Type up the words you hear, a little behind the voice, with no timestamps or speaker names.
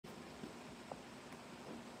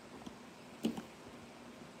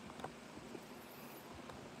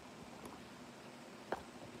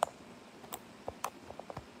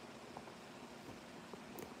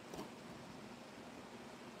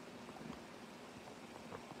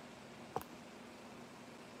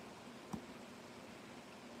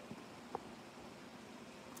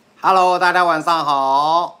Hello， 大家晚上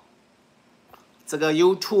好。这个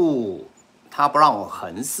YouTube 它不让我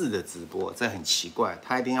横式的直播，这很奇怪，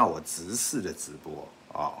它一定要我直式的直播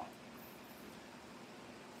哦。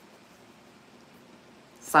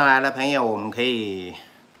上来的朋友，我们可以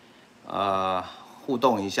互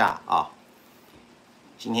动一下啊。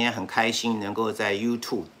今天很开心能够在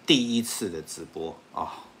YouTube 第一次的直播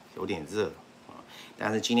啊，有点热啊，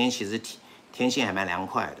但是今天其实天气还蛮凉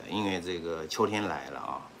快的，因为这个秋天来了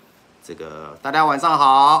啊。这个大家晚上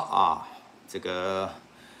好啊，这个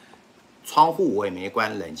窗户我也没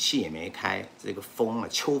关，冷气也没开，这个风啊，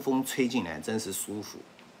秋风吹进来真是舒服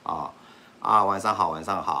啊晚上好，晚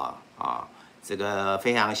上好啊，这个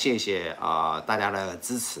非常谢谢大家的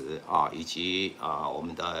支持啊，以及我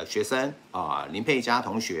们的学生林佩佳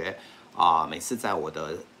同学每次在我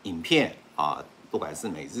的影片不管是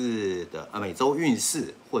每周运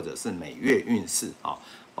势或者是每月运势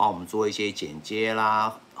帮我们做一些剪接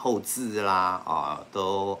啦、后置啦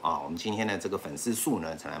我们今天的这个粉丝数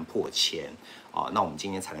呢才能破1000那我们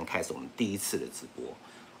今天才能开始我们第一次的直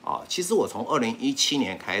播其实我从2017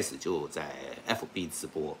年开始就在 FB 直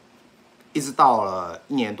播，一直到了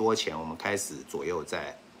1年多前，我们开始左右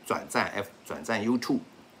在转战 YouTube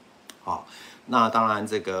那当然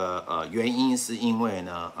这个原因是因为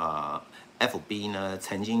呢FB 呢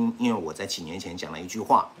曾经因为我在几年前讲了一句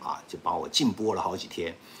话就把我禁播了好几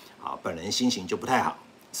天本人心情就不太好，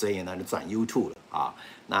所以呢就转 YouTube 了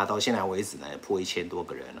那到现在为止呢破1000多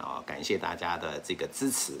个人感谢大家的这个支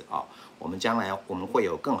持我们将来我们会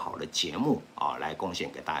有更好的节目来贡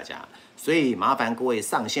献给大家，所以麻烦各位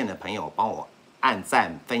上线的朋友帮我按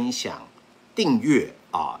赞、分享、订阅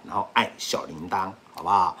然后按小铃铛，好不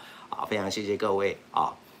好非常谢谢各位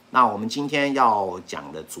那我们今天要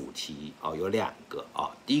讲的主题有2个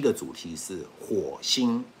第一个主题是火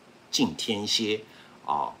星进天蝎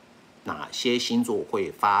哪些星座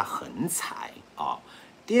会发横财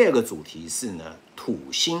第二个主题是呢土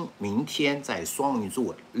星明天在双鱼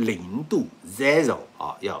座0度 0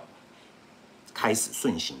要开始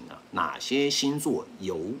顺行了，哪些星座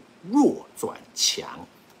由弱转强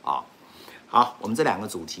好，我们这2个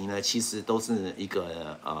主题呢，其实都是一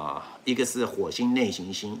个是火星内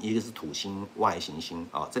行星，一个是土星外行星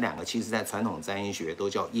这2个其实在传统占星学都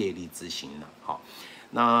叫业力之星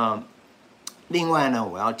那另外呢，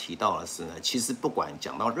我要提到的是呢，其实不管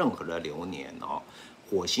讲到任何的流年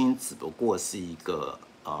火星只不过是一个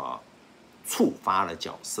触发的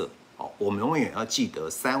角色我们永远要记得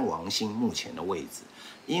3王星目前的位置，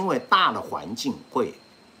因为大的环境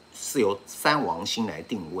是由3王星来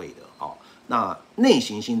定位的那内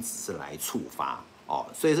行星只是来触发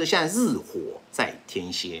所以说现在日火在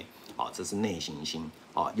天蝎这是内行星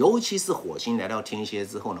尤其是火星来到天蝎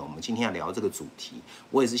之后呢，我们今天要聊这个主题，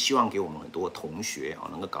我也是希望给我们很多同学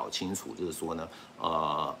能够搞清楚，就是说呢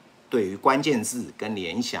对于关键字跟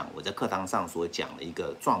联想，我在课堂上所讲的一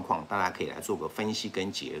个状况，大家可以来做个分析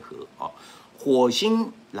跟结合火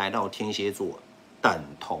星来到天蝎座，等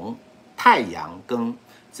同太阳跟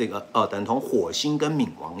这个等同火星跟冥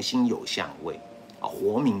王星有相位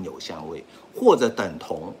火冥有相位，或者等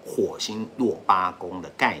同火星落8宫的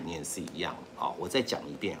概念是一样的我再讲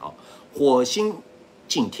一遍火星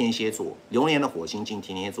进天蝎座，流年的火星进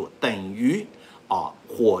天蝎座，等于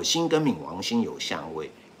火星跟冥王星有相位，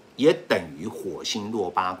也等于火星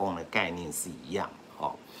落8宫的概念是一样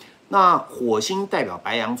那火星代表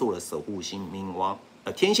白羊座的守护星，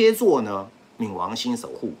天蝎座呢冥王星守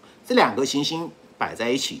护，这2个行星摆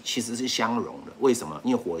在一起其实是相容的。为什么？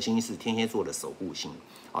因为火星是天蝎座的守护星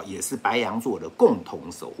也是白羊座的共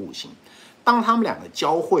同守护星。当他们2个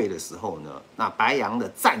交汇的时候呢，那白羊的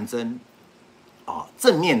战争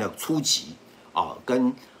正面的出击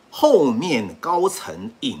跟后面高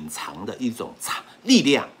层隐藏的一种力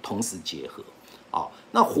量同时结合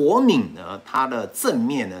那火冥呢，它的正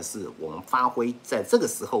面呢是我们发挥在这个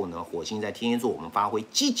时候呢，火星在天蝎座，我们发挥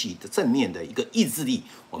积极的正面的一个意志力，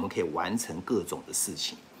我们可以完成各种的事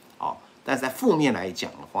情但是在负面来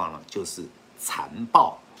讲的话呢，就是残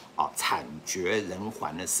暴惨绝人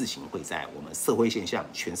寰的事情会在我们社会现象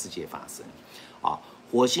全世界发生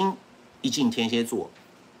火星一进天蝎座，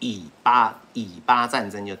以巴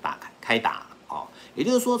战争就开打了也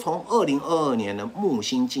就是说从2022年的木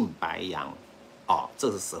星进白羊这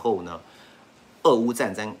个时候呢，俄乌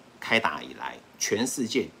战争开打以来，全世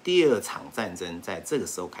界第2场战争在这个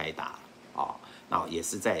时候开打那也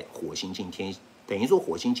是在火星进天，等于说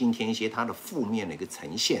火星进天蝎，它的负面的一个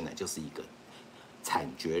呈现呢，就是一个惨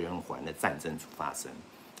绝人寰的战争发生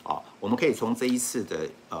我们可以从这一次的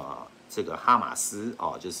这个哈马斯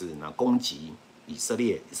就是呢攻击以色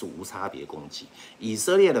列也是无差别攻击，以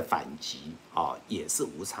色列的反击也是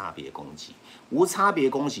无差别攻击。无差别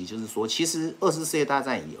攻击就是说，其实2次世界大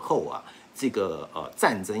战以后啊，这个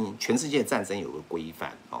战争，全世界战争有个规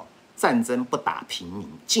范战争不打平民，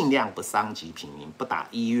尽量不伤及平民，不打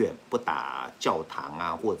医院，不打教堂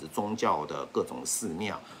啊，或者宗教的各种寺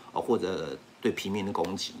庙或者对平民的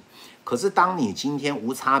攻击。可是当你今天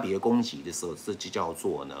无差别攻击的时候，这就叫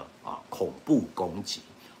做呢恐怖攻击。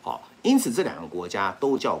因此这2个国家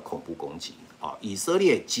都叫恐怖攻击。以色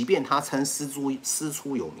列即便他称师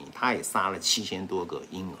出有名，他也杀了7000多个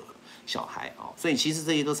婴儿小孩所以其实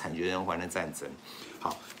这些都惨绝人寰的战争。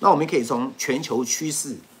好，那我们可以从全球趋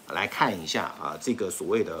势来看一下这个所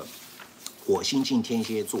谓的火星进天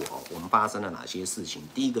蝎座我们发生了哪些事情？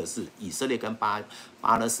第一个是以色列跟巴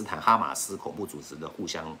勒斯坦哈马斯恐怖组织的互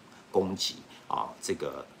相攻击这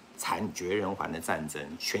个惨绝人寰的战争，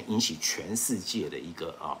引起全世界的一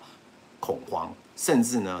个恐慌，甚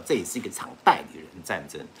至呢，这也是一个场代理人战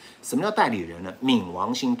争。什么叫代理人呢？冥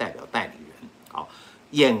王星代表代理人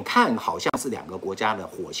眼看好像是2个国家的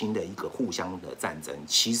火星的一个互相的战争，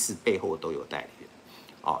其实背后都有代理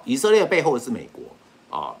人以色列背后是美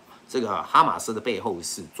国这个哈马斯的背后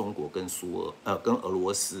是中国跟跟俄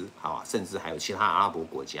罗斯甚至还有其他阿拉伯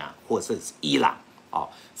国家，或者是伊朗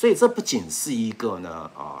所以这不仅是一个呢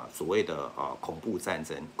所谓的恐怖战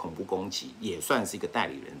争、恐怖攻击，也算是一个代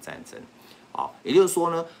理人战争也就是说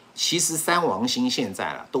呢，其实3王星现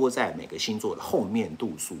在都在每个星座的后面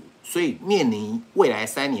度数，所以面临未来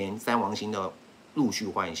3年3王星的陆续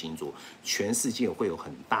换星座，全世界会有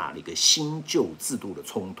很大的一个新旧制度的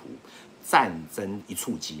冲突，战争一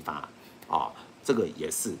触即发这个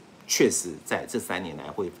也是确实在这3年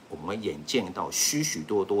来我们会眼见到许许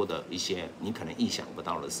多多的一些你可能意想不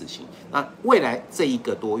到的事情。那未来这1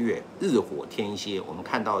个多月日火天蝎，我们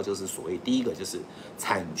看到的就是所谓第一个就是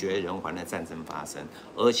惨绝人寰的战争发生，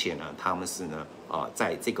而且呢他们是呢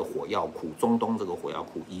在这个火药库中东这个火药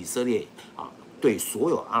库，以色列对所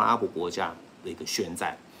有阿拉伯国家的一个宣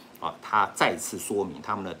战他再次说明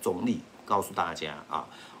他们的总理告诉大家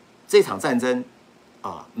这场战争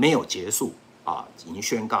没有结束已经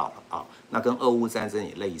宣告了那跟俄乌战争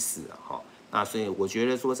也类似了那所以我觉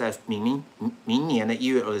得说，在明年的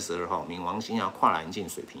1月22号，冥王星要跨栏进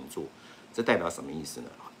水瓶座，这代表什么意思呢？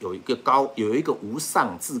有一个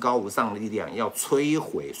至高无上的力量要摧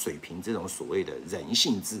毁水瓶这种所谓的人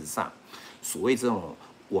性至上，所谓这种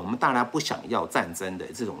我们大家不想要战争的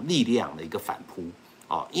这种力量的一个反扑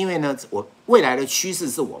因为呢，未来的趋势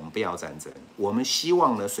是我们不要战争，我们希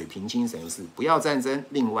望呢，水平精神是不要战争。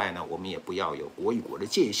另外呢，我们也不要有国与国的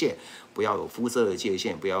界限，不要有肤色的界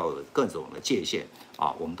限，不要有各种的界限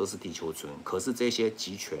我们都是地球村。可是这些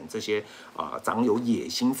集权、这些长有野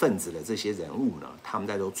心分子的这些人物呢，他们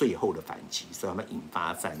在做最后的反击，所以他们引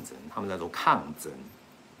发战争，他们在做抗争。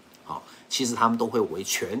其实他们都会为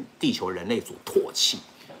全地球人类所唾弃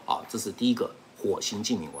这是第一个。火星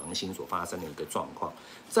进冥王星所发生的一个状况。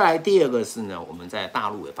再来第2个是呢，我们在大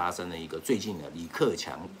陆也发生了一个最近的李克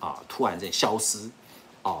强突然间消失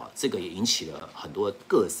这个也引起了很多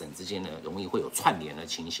各省之间呢容易会有串联的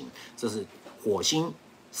情形。这是火星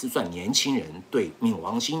是算年轻人对冥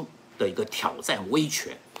王星的一个挑战威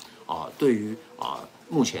权对于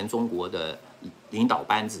目前中国的领导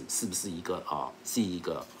班子是不是一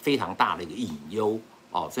个非常大的一个隐忧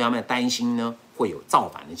所以他们担心呢会有造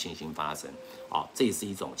反的情形发生这也是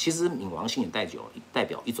一种，其实冥王星也代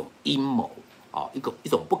表一种阴谋一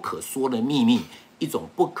种不可说的秘密，一种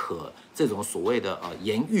不可这种所谓的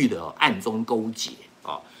言喻的暗中勾结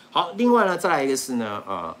好，另外呢再来一个是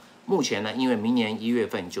呢目前呢因为明年1月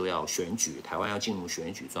份就要选举，台湾要进入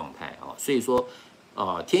选举状态所以说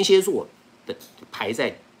天蝎座的排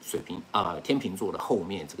在天秤座的后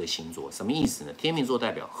面这个星座什么意思呢？天秤座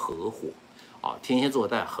代表合伙天蝎座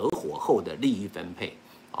代表合伙后的利益分配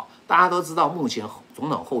大家都知道，目前总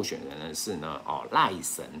统候选人呢是呢赖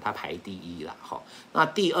神，他排第1啦那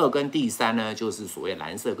第2跟第3呢就是所谓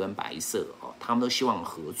蓝色跟白色他们都希望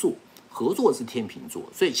合作是天秤座，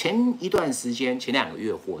所以前一段时间前2个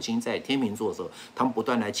月火星在天秤座的时候，他们不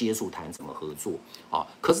断来接触谈怎么合作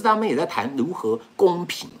可是他们也在谈如何公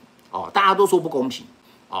平大家都说不公平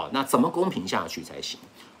那怎么公平下去才行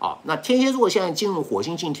那天蝎座现在进入火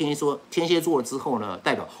星进天蝎座之后呢，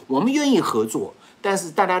代表我们愿意合作，但是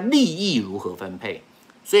大家利益如何分配？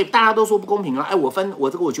所以大家都说不公平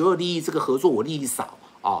我觉得利益这个合作我利益少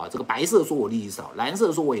这个白色说我利益少，蓝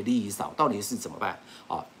色说我也利益少，到底是怎么办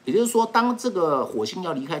也就是说，当这个火星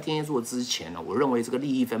要离开天蝎座之前呢，我认为这个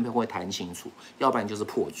利益分配会谈清楚，要不然就是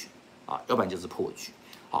破局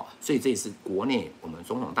所以这也是国内我们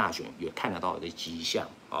总统大选也看得到的迹象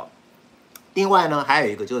另外呢，还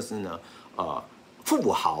有一个就是呢，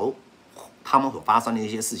富豪他们所发生的一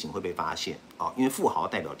些事情会被发现啊，因为富豪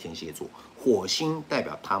代表天蝎座，火星代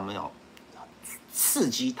表他们要刺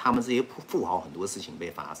激他们这些富豪很多事情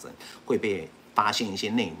被发生，会被发现一些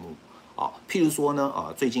内幕。譬如说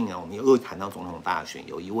呢，最近呢，我们又谈到总统大选，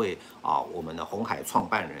有一位我们的鸿海创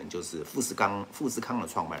办人，就是富士康的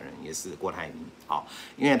创办人，也是郭台铭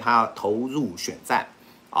因为他投入选战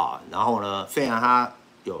然后呢，虽然他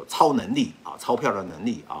有超能力钞票的能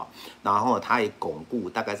力然后他也巩固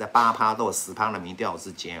大概在8%到10%的民调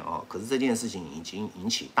之间可是这件事情已经引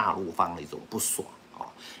起大陆方的一种不爽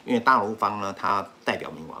因为大陆方呢，它代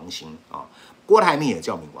表冥王星郭台铭也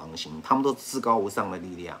叫冥王星，他们都至高无上的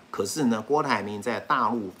力量。可是呢，郭台铭在大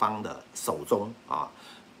陆方的手中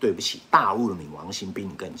对不起，大陆的冥王星比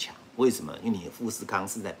你更强。为什么？因为你的富士康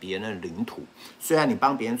是在别人的领土，虽然你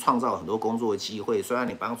帮别人创造很多工作机会，虽然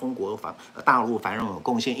你帮中国大陆繁荣有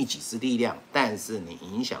贡献一己之力量，但是你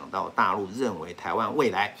影响到大陆认为台湾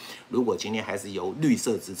未来如果今天还是由绿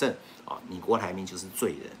色执政你郭台铭就是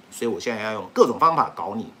罪人。所以我现在要用各种方法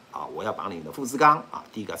搞你我要把你的富士康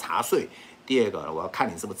第一个查税。第二个，我要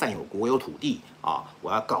看你是不是占有国有土地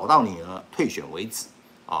我要搞到你呢退选为止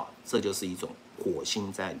这就是一种火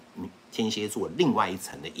星在天蝎座另外一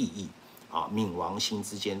层的意义冥王星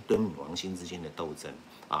之间跟冥王星之间的斗争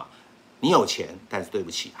你有钱，但是对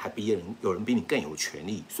不起，还有人比你更有权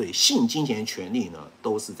利，所以性、金钱、权利呢，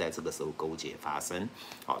都是在这个时候勾结发生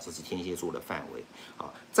这是天蝎座的范围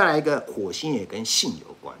再来一个，火星也跟性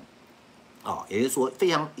有关也就是说，非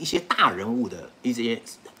常一些大人物的一些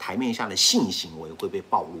台面下的性行为会被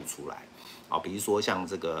暴露出来比如说像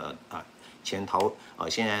这个现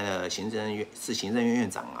在的行政院院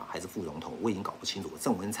长还是副总统，我已经搞不清楚。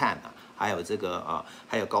郑文灿还有这个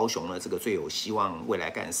还有高雄的这个最有希望未来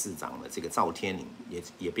干市长的这个赵天麟，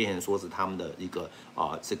也变成说是他们的一个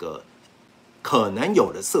这个可能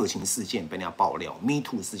有的色情事件被人家爆料 ，Me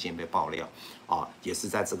Too 事件被爆料也是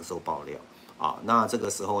在这个时候爆料。那这个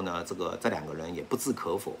时候呢，这两个人也不置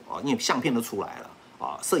可否因为相片都出来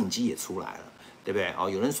了摄影机也出来了，对不对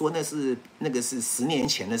有人说那个是10年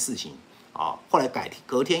前的事情后来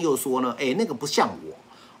隔天又说呢，那个不像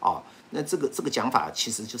我那这个讲法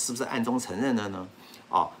其实就是不是暗中承认了呢？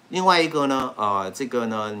另外一个呢，这个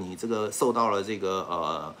呢，你这个受到了这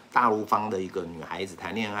个大陆方的一个女孩子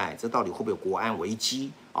谈恋爱，这到底会不会有国安危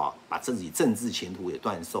机把自己政治前途也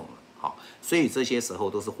断送了。所以这些时候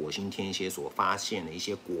都是火星天蝎所发现的一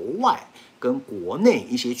些国外跟国内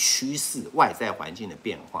一些趋势、外在环境的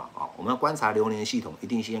变化我们要观察流年系统，一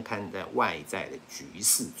定先看在外在的局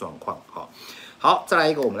势状况好，再来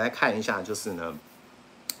一个，我们来看一下，就是呢，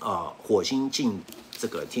火星进这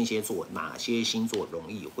个天蝎座，哪些星座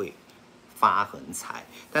容易会发横财？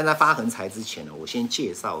但在发横财之前呢，我先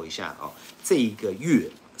介绍一下这一个月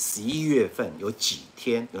11月份有几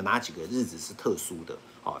天，有哪几个日子是特殊的。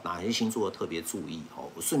哪些星座特别注意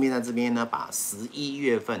我顺便在这边呢，把11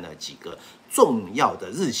月份的几个重要的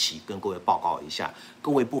日期跟各位报告一下，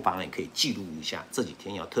各位不妨也可以记录一下，这几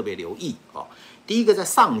天要特别留意第一个在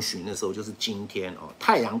上旬的时候就是今天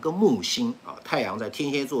太阳跟木星太阳在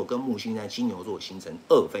天蝎座跟木星在金牛座形成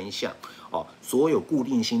2分相所有固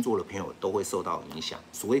定星座的朋友都会受到影响。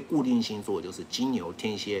所谓固定星座就是金牛、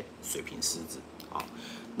天蝎、水瓶、狮子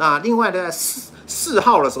那另外在4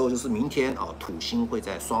号的时候，就是明天土星会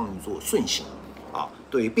在双鱼座顺行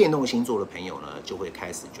对于变动星座的朋友呢，就会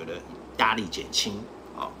开始觉得压力减轻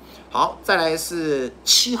好，再来是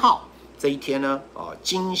7号这一天呢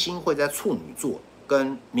金星会在处女座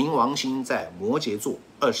跟冥王星在摩羯座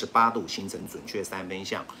28度形成准确3分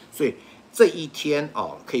相，所以这一天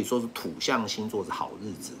可以说是土象星座是好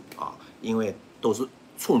日子因为都是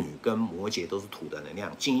处女跟摩羯都是土的能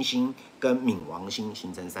量，金星跟冥王星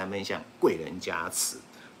形成3分相，贵人加持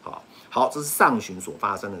好，这是上旬所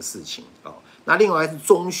发生的事情那另外是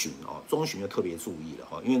中旬中旬就特别注意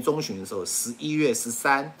了因为中旬的时候11月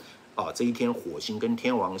13这一天火星跟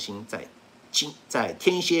天王星在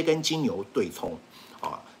天蝎跟金牛对冲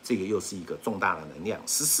这个又是一个重大的能量。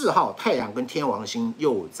14号太阳跟天王星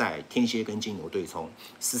又在天蝎跟金牛对冲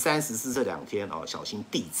，13、14这2天小心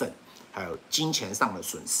地震，还有金钱上的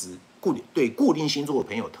损失。对固定星座的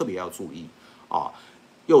朋友特别要注意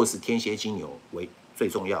又是天蝎金牛为最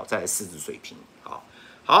重要，再来狮子水瓶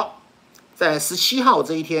好，在17号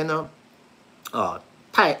这一天呢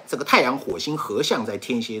这个太阳火星合相在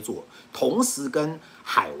天蝎座，同时跟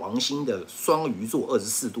海王星的双鱼座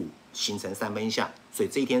24度形成3分相，所以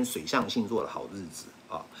这一天水象星座的好日子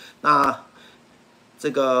那这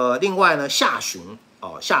个另外呢，下旬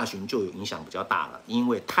就有影响比较大了，因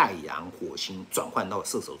为太阳火星转换到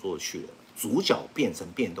射手座去了，主角变成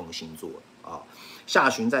变动星座下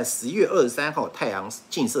旬在11月23号太阳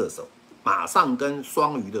进射手，马上跟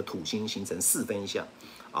双鱼的土星形成4分相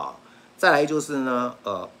啊。再来就是呢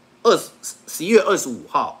，11月25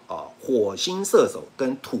号啊，火星射手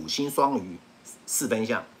跟土星双鱼4分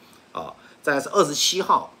相啊。再来是27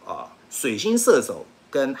号啊，水星射手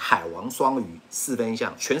跟海王双鱼4分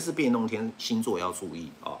相，全是变动天星座要注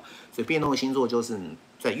意啊。所以变动星座就是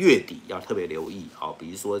在月底要特别留意啊，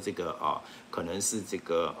比如说这个可能是这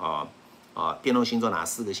个变动星座哪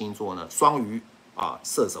4个星座呢？双鱼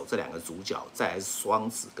射手这2个主角，再来是双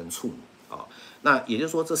子跟处女啊。那也就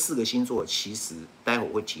是说，这4个星座其实待会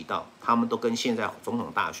我会提到，他们都跟现在总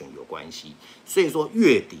统大选有关系。所以说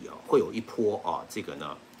月底会有一波这个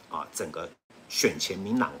呢整个选前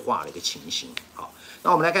明朗化的一个情形。好，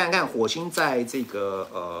那我们来看看火星在这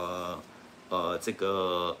个这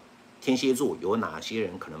个天蝎座有哪些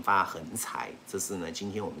人可能发横财？这是呢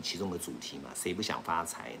今天我们其中的主题嘛，谁不想发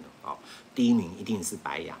财呢？第一名一定是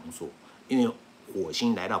白羊座，因为火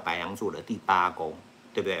星来到白羊座的第8宫，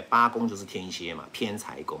对不对？8宫就是天蝎嘛，偏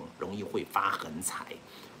财宫，容易会发横财。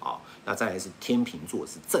那再来是天秤座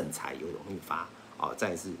是正财，又容易发。再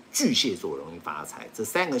来是巨蟹座容易发财，这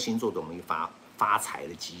3个星座都容易发财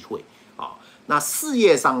的机会。那事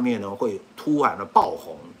业上面呢会突然的爆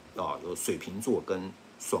红有水瓶座跟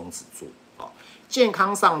双子座。健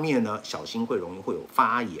康上面呢，小心会容易会有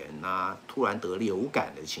发炎突然得流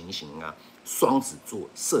感的情形双子座、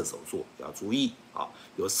射手座要注意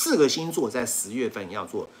有4个星座在10月份要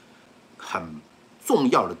做很重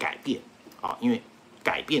要的改变因为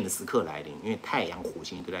改变的时刻来临，因为太阳、火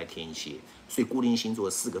星都在天蝎，所以固定星座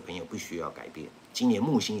的4个朋友必须要改变。今年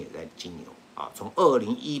木星也在金牛从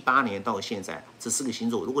2018年到现在，这4个星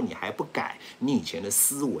座，如果你还不改你以前的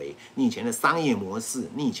思维、你以前的商业模式、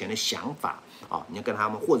你以前的想法你要跟他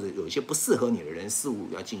们，或者有一些不适合你的人事物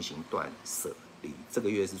要进行断舍离，这个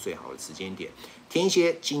月是最好的时间点。天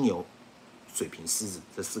蝎、金牛、水瓶、狮子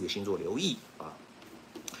这4个星座留意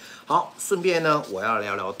好，顺便呢，我要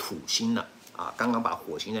聊聊土星了刚刚把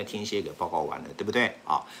火星在天蝎给报告完了，对不对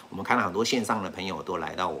我们看到很多线上的朋友都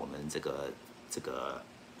来到我们这个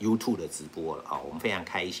YouTube 的直播了我们非常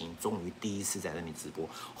开心，终于第一次在那里直播。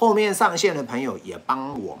后面上线的朋友也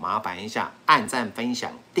帮我麻烦一下，按赞、分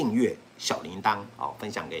享、订阅、小铃铛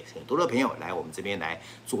分享给很多的朋友来我们这边来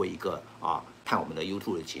做一个看我们的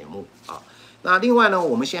YouTube 的节目那另外呢，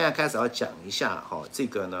我们现在开始要讲一下这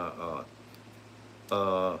个呢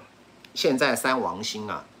现在3王星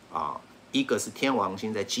一个是天王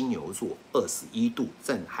星在金牛座21度，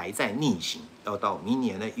正还在逆行，要到明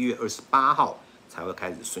年的1月28号才会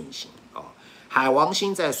开始顺行海王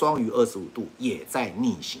星在双鱼25度，也在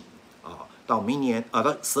逆行到明年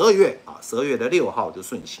到12月12月的6号就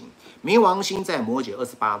顺行。冥王星在摩羯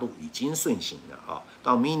28度已经顺行了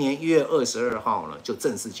到明年1月22号呢就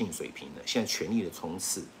正式进水瓶了，现在全力的冲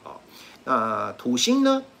刺那土星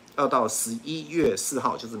呢要到11月4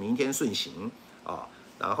号，就是明天顺行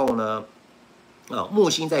然后呢木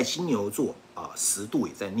星在金牛座10度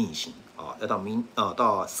也在逆行要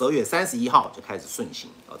到12月31号就开始顺行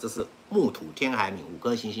这是木土天海冥5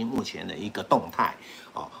颗行星目前的一个动态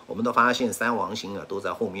我们都发现3王星都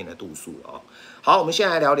在后面的度数好，我们现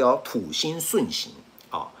在来聊聊土星顺行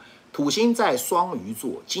土星在双鱼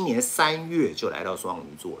座，今年3月就来到双鱼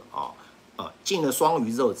座了进了双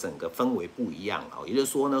鱼之后，整个氛围不一样也就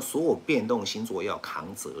是说呢，所有变动星座要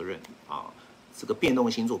扛责任这个变动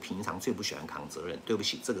星座平常最不喜欢扛责任，对不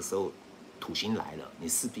起，这个时候土星来了，你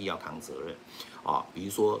势必要扛责任比如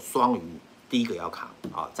说双鱼第一个要扛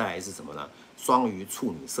再来是什么呢？双鱼、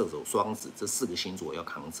处女、射手、双子这4个星座要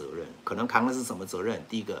扛责任，可能扛的是什么责任？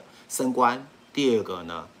第一个升官，第2个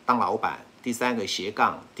呢当老板，第3个斜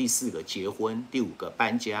杠，第4个结婚，第5个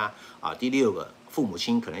搬家第6个父母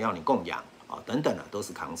亲可能要你供养等等都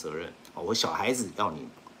是扛责任我小孩子要你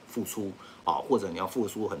付出或者你要付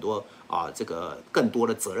出很多这个更多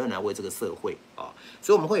的责任来为这个社会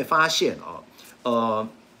所以我们会发现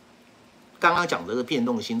刚刚讲的这个变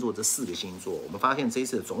动星座这4个星座，我们发现这一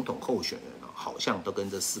次的总统候选人好像都跟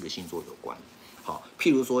这4个星座有关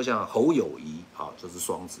譬如说像侯友宜就是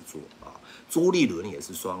双子座朱立伦也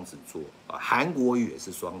是双子座韩国瑜也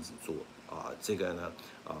是双子座这个呢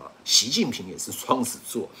习近平也是双子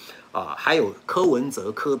座还有柯文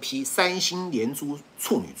哲、柯 P 3星连珠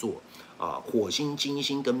处女座火星、金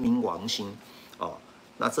星跟冥王星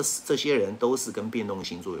那这些人都是跟变动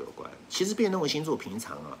星座有关。其实变动星座平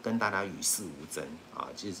常跟大家与世无争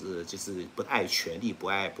就是不爱权力，不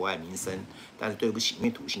爱民生，但是对不起，因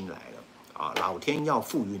为土星来了老天要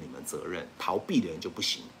赋予你们责任，逃避的人就不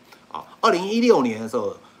行2016年的时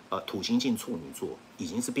候土星进处女座，已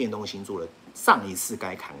经是变动星座了。上一次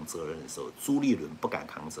该扛责任的时候，朱立伦不敢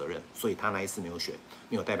扛责任，所以他那一次没有选，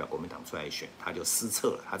没有代表国民党出来选，他就失策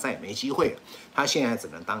了，他再也没机会了。他现在只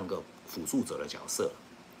能当一个辅助者的角色。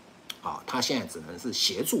他现在只能是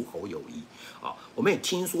协助侯友宜。我们也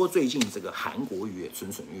听说最近这个韩国瑜也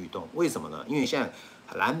蠢蠢欲动，为什么呢？因为现在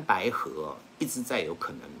蓝白合一直在有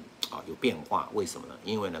可能有变化，为什么呢？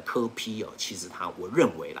因为呢柯 P 其实我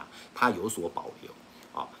认为啦，他有所保留。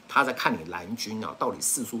他在看你蓝军到底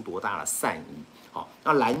释出多大的善意。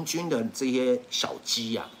那蓝军的这些小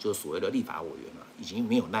鸡就是所谓的立法委员已经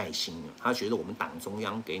没有耐心了，他觉得我们党中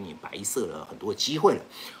央给你白设了很多机会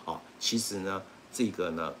了。其实呢，这个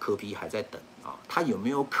呢柯 P 还在等他有没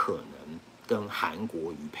有可能跟韩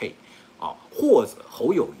国瑜配或者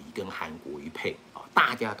侯友宜跟韩国瑜配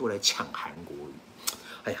大家都来抢韩国瑜。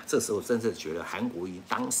哎呀，这时候真是觉得韩国瑜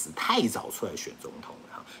当时太早出来选总统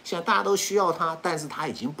了。现在大家都需要他，但是他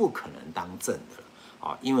已经不可能当正的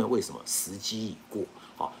了因为为什么？时机已过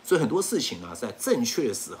所以很多事情是在正确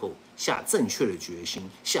的时候下正确的决心，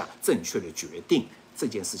下正确的决定，这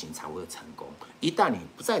件事情才会成功。一旦你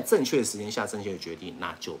不在正确的时间下正确的决定，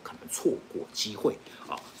那就可能错过机会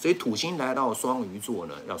所以土星来到双鱼座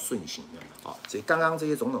呢，要顺行的所以刚刚这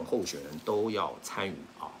些总统候选人都要参与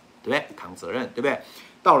对不对？扛责任，对不对？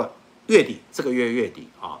到了月底，这个月底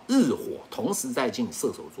日火同时在进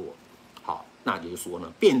射手座，那也就是说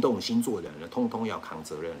呢，变动星座的人呢，通通要扛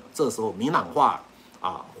责任了。这时候明朗化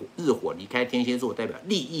日火离开天蝎座，代表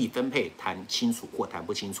利益分配谈清楚或谈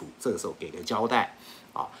不清楚，这个时候给个交代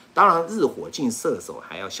当然，日火进射手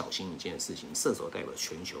还要小心一件事情，射手代表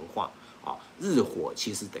全球化日火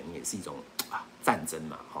其实等于也是一种战争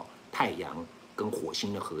嘛太阳跟火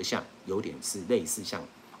星的合相，有点是类似像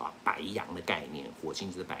白羊的概念，火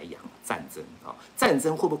星就是白羊，战争战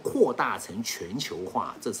争会不会扩大成全球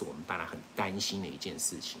化？这是我们当然很担心的一件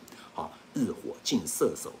事情日火进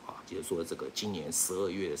射手就是说这个今年12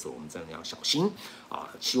月的时候，我们真的要小心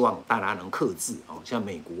希望大家能克制像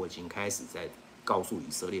美国已经开始在告诉以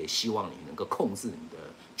色列，希望你能够控制你的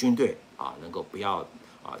军队能够不要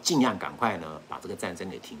尽量赶快呢把这个战争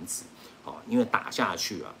给停止因为打下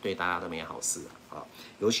去对大家都没好事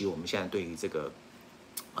尤其我们现在对于这个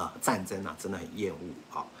战争真的很厌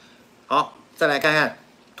恶好，再来看看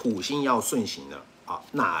土星要顺行了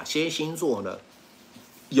哪些星座呢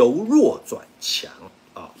由弱转强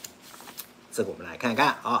这个我们来看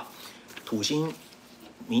看土星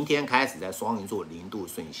明天开始在双鱼座0度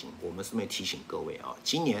顺行，我们顺便提醒各位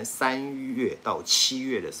今年3月到7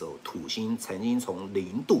月的时候，土星曾经从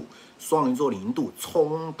0度双鱼座0度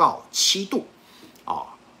冲到7度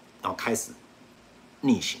然后开始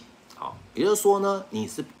逆行也就是说呢，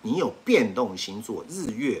你有变动星座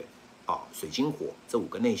日月水金火这5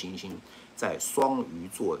个内行星在双鱼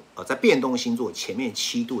座在变动星座前面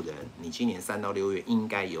7度的人，你今年3到6月应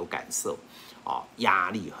该有感受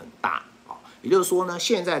压力很大也就是说呢，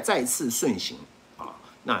现在再次顺行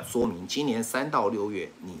那说明今年3到6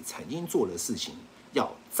月你曾经做的事情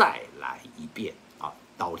要再来一遍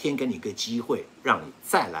老天给你个机会，让你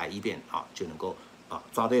再来一遍就能够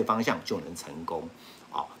抓对方向，就能成功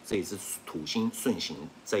这也是土星顺行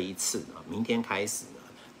这一次呢，明天开始呢，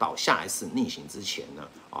到下一次逆行之前呢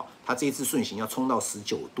它这一次顺行要冲到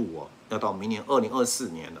19度要到明年2024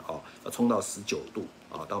年了要冲到19度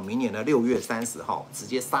到明年的6月30号直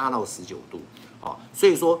接杀到19度所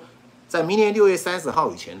以说在明年6月30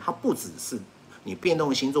号以前，它不只是你变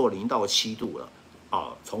动星座0到7度了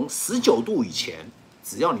从19度以前，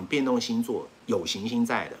只要你变动星座有行星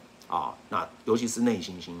在的那尤其是内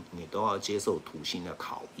行星，你都要接受土星的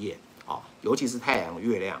考验尤其是太阳、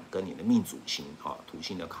月亮跟你的命主星土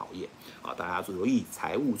星的考验大家注意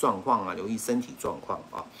财务状况留意身体状况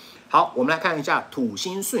好，我们来看一下土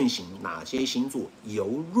星顺行哪些星座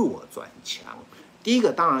由弱转强。第一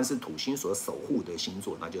个当然是土星所守护的星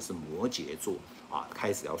座，那就是摩羯座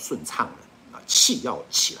开始要顺畅了气要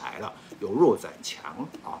起来了，由弱转强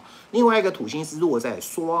另外一个土星是落在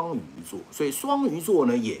双鱼座，所以双鱼座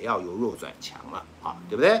呢也要由弱转强了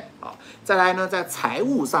对不对再来呢，在财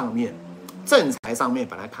务上面，正财上面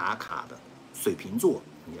本来卡卡的，水瓶座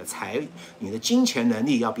你的金钱能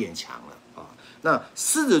力要变强了那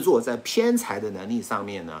狮子座在偏财的能力上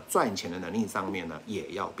面呢，赚钱的能力上面呢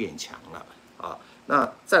也要变强了那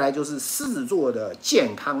再来就是狮子座的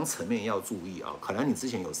健康层面要注意可能你之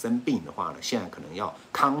前有生病的话呢，现在可能要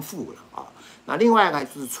康复了那另外一个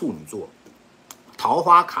就是处女座，桃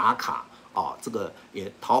花卡这个也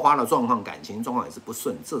桃花的状况，感情状况也是不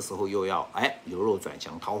顺，这时候又要由弱转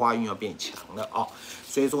强，桃花运要变强了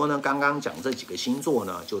所以说呢，刚刚讲这几个星座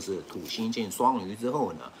呢，就是土星进双鱼之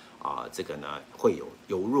后呢这个呢会有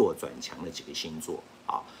由弱转强的几个星座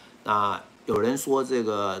好，那有人说这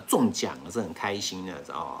个中奖是很开心的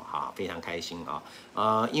哦，好，非常开心啊。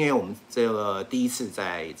因为我们这个第一次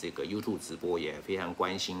在这个 YouTube 直播，也非常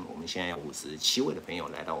关心。我们现在有57位的朋友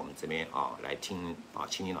来到我们这边啊，来听啊，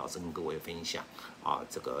青林老师跟各位分享啊，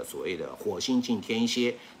这个所谓的火星进天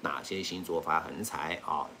蝎，哪些星座发横财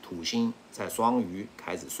啊？土星在双鱼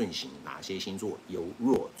开始顺行，哪些星座由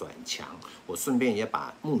弱转强？我顺便也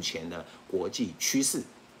把目前的国际趋势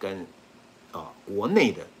跟国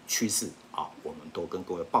内的趋势我们都跟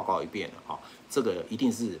各位报告一遍了这个一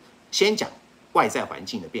定是先讲外在环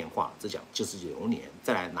境的变化，这讲就是流年，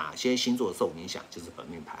再来哪些星座受影响就是本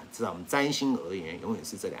命盘。至少我们占星而言，永远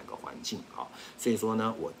是这两个环境所以说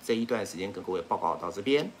呢，我这一段时间跟各位报告到这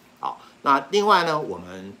边那另外呢，我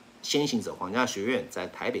们先行者皇家学院在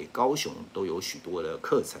台北、高雄都有许多的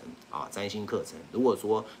课程占星课程。如果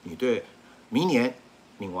说你对明年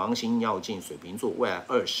冥王星要进水瓶座，未来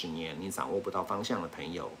20年你掌握不到方向的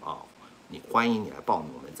朋友你欢迎你来报名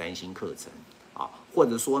我们占星课程或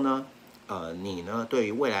者说呢，你呢对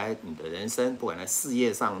于未来你的人生，不管在事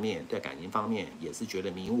业上面、对感情方面，也是觉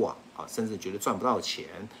得迷惘甚至觉得赚不到钱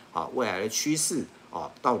未来的趋势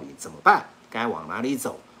到底怎么办？该往哪里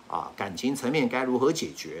走感情层面该如何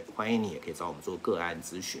解决？欢迎你也可以找我们做个案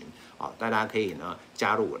咨询大家可以呢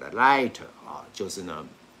加入我的 Light 就是呢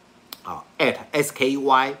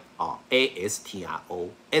@SKY ASTRO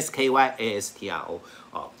SKY ASTRO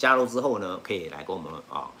加入之后呢，可以来跟我们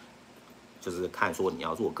就是看说你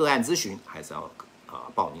要做个案咨询，还是要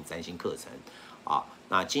报名占星课程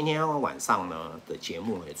那今天晚上呢的节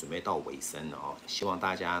目也准备到尾声了希望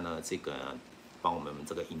大家呢这个帮我们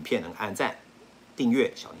这个影片能按赞、订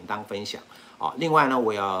阅、小铃铛分享另外呢，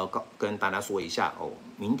我要跟大家说一下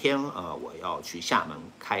明天我要去厦门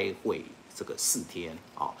开会。这个4天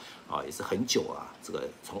也是很久这个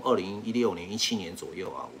从2016年、17年左右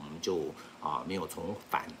我们就没有重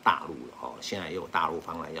返大陆了现在也有大陆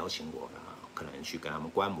方来邀请我可能去跟他们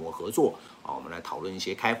观摩合作我们来讨论一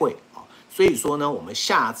些开会所以说呢，我们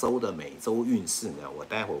下周的每周运势呢，我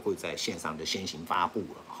待会会在线上就先行发布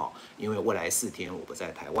了因为未来4天我不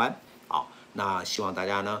在台湾那希望大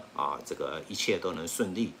家呢这个一切都能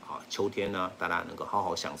顺利秋天呢，大家能够好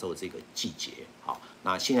好享受这个季节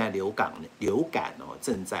那现在流感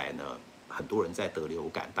正在呢，很多人在得流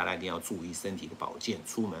感，大家一定要注意身体的保健，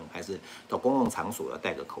出门还是到公共场所要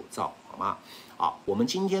戴个口罩，好吗？我们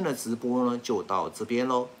今天的直播呢就到这边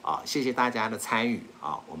喽谢谢大家的参与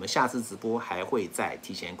我们下次直播还会再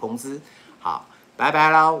提前通知拜拜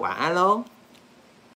喽，晚安喽。